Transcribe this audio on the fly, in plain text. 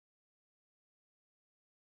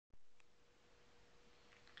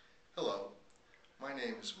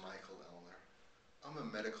name is Michael Ellner. I'm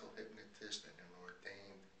a medical hypnotist and an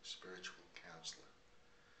ordained spiritual counselor.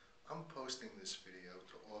 I'm posting this video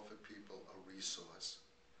to offer people a resource,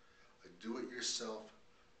 a do-it-yourself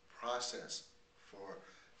process for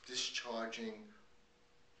discharging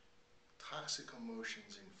toxic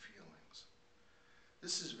emotions and feelings.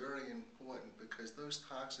 This is very important because those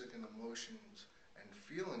toxic emotions and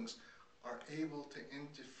feelings are able to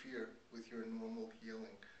interfere with your normal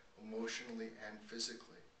healing emotionally and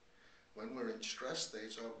physically. When we're in stress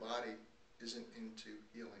states, our body isn't into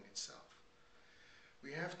healing itself.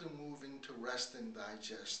 We have to move into rest and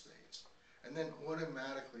digest states, and then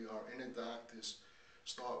automatically our inner doctors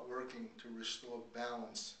start working to restore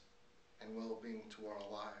balance and well-being to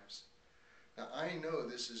our lives. Now, I know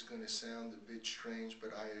this is going to sound a bit strange,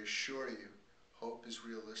 but I assure you, hope is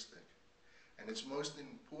realistic. And it's most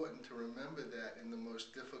important to remember that in the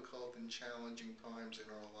most difficult and challenging times in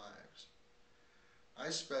our lives.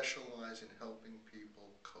 I specialize in helping people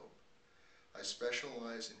cope. I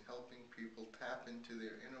specialize in helping people tap into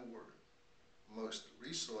their inner most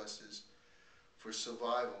resources for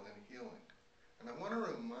survival and healing. And I want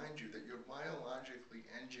to remind you that you're biologically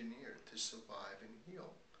engineered to survive and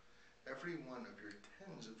heal. Every one of your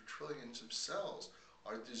tens of trillions of cells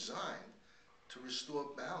are designed to restore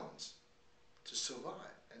balance, to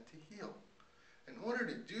survive, and to heal. In order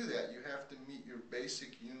to do that, you have to meet your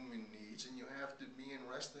basic human needs, and you have to be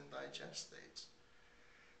in rest and digest states.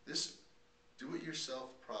 This do-it-yourself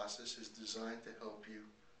process is designed to help you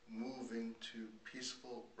move into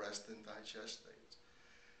peaceful rest and digest states.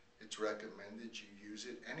 It's recommended you use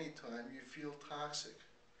it anytime you feel toxic,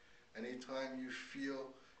 anytime you feel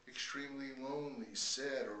extremely lonely,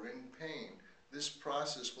 sad, or in pain. This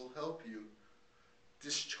process will help you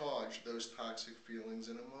discharge those toxic feelings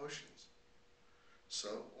and emotions. So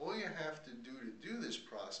all you have to do this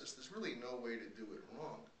process, there's really no way to do it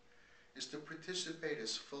wrong, is to participate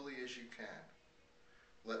as fully as you can.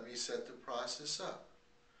 Let me set the process up.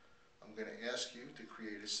 I'm going to ask you to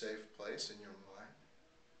create a safe place in your mind.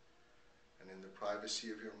 And in the privacy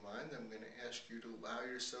of your mind, I'm going to ask you to allow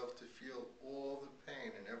yourself to feel all the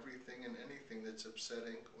pain and everything and anything that's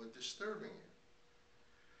upsetting or disturbing you.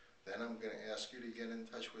 Then I'm going to ask you to get in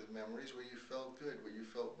touch with memories where you felt good, where you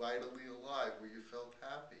felt vitally alive, where you felt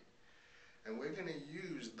happy. And we're going to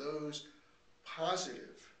use those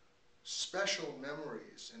positive, special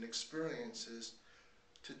memories and experiences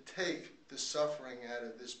to take the suffering out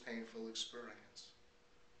of this painful experience.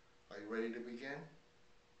 Are you ready to begin?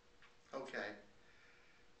 Okay.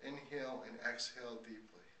 Inhale and exhale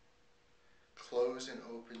deeply. Close and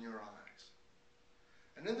open your eyes.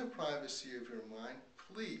 And in the privacy of your mind,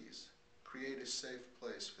 please create a safe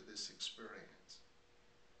place for this experience.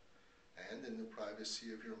 And in the privacy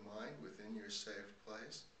of your mind, within your safe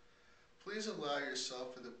place, please allow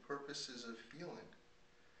yourself, for the purposes of healing,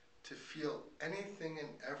 to feel anything and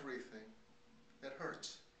everything that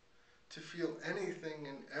hurts, to feel anything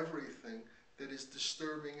and everything that is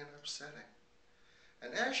disturbing and upsetting.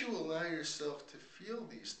 And as you allow yourself to feel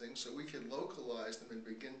these things, so we can localize them and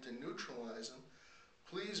begin to neutralize them,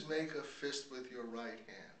 please make a fist with your right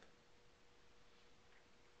hand.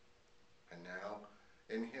 And now,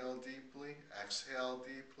 inhale deeply, exhale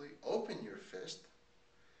deeply, open your fist,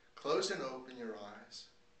 close and open your eyes.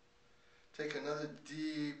 Take another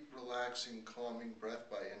deep, relaxing, calming breath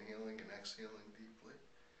by inhaling and exhaling deeply.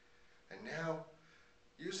 And now,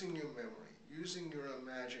 using your memory, using your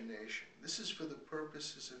imagination, this is for the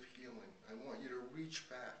purposes of healing. I want you to reach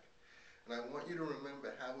back. And I want you to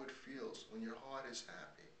remember how it feels when your heart is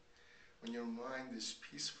happy, when your mind is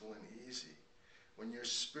peaceful and easy, when your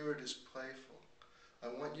spirit is playful. I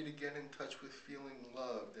want you to get in touch with feeling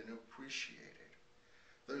loved and appreciated.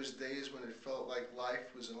 Those days when it felt like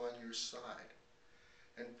life was on your side.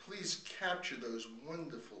 And please capture those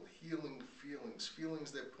wonderful healing feelings,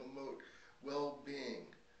 feelings that promote well-being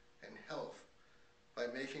and health, by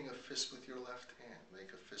making a fist with your left hand.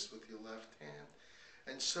 Make a fist with your left hand.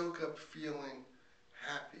 And soak up feeling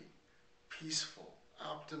happy, peaceful,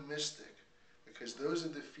 optimistic, because those are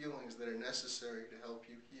the feelings that are necessary to help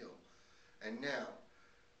you heal. And now,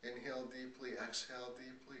 inhale deeply, exhale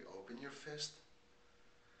deeply, open your fist,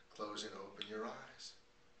 close and open your eyes.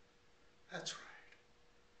 That's right.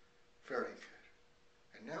 Very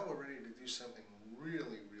good. And now we're ready to do something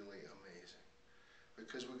really, really amazing,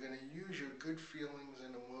 because we're going to use your good feelings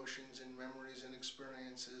and emotions and memories and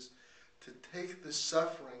experiences to take the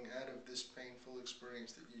suffering out of this painful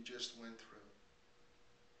experience that you just went through.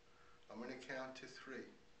 I'm going to count to 3.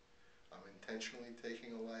 I'm intentionally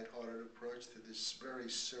taking a lighthearted approach to this very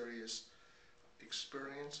serious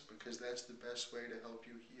experience because that's the best way to help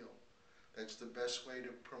you heal. That's the best way to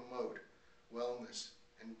promote wellness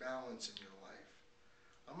and balance in your life.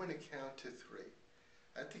 I'm going to count to 3.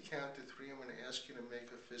 At the count to 3, I'm going to ask you to make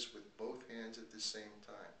a fist with both hands at the same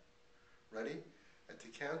time. Ready? At the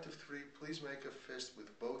count of 3, please make a fist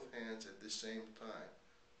with both hands at the same time.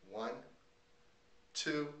 1,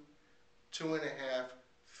 2, 2.5,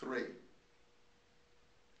 3.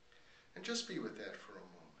 And just be with that for a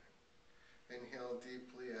moment. Inhale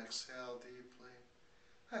deeply, exhale deeply.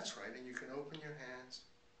 That's right, and you can open your hands.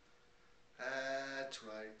 That's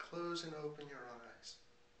right, close and open your eyes.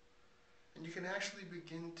 And you can actually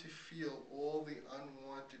begin to feel all the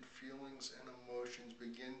unwanted feelings and emotions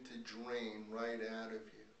begin to drain right out of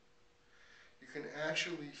you. You can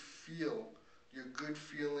actually feel your good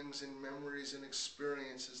feelings and memories and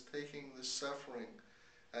experiences taking the suffering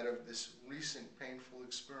out of this recent painful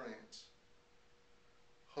experience.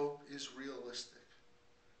 Hope is realistic.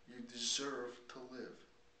 You deserve to live.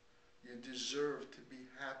 You deserve to be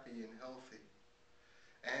happy and healthy.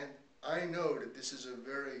 And I know that this is a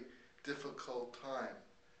very difficult time.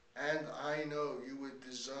 And I know you were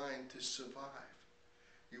designed to survive.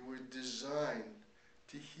 You were designed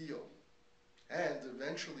to heal. And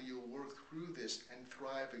eventually you'll work through this and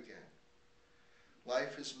thrive again.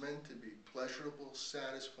 Life is meant to be pleasurable,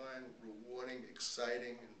 satisfying, rewarding,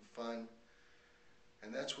 exciting, and fun.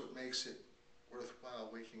 And that's what makes it worthwhile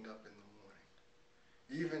waking up in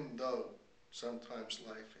the morning, even though sometimes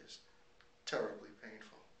life is terribly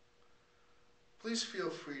painful. Please feel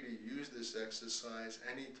free to use this exercise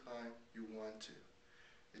anytime you want to.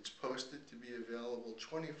 It's posted to be available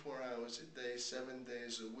 24 hours a day, 7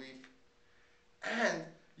 days a week, and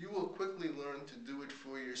you will quickly learn to do it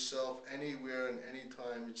for yourself anywhere and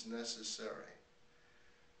anytime it's necessary.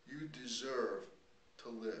 You deserve to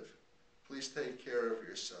live. Please take care of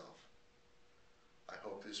yourself. I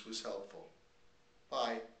hope this was helpful.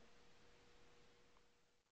 Bye.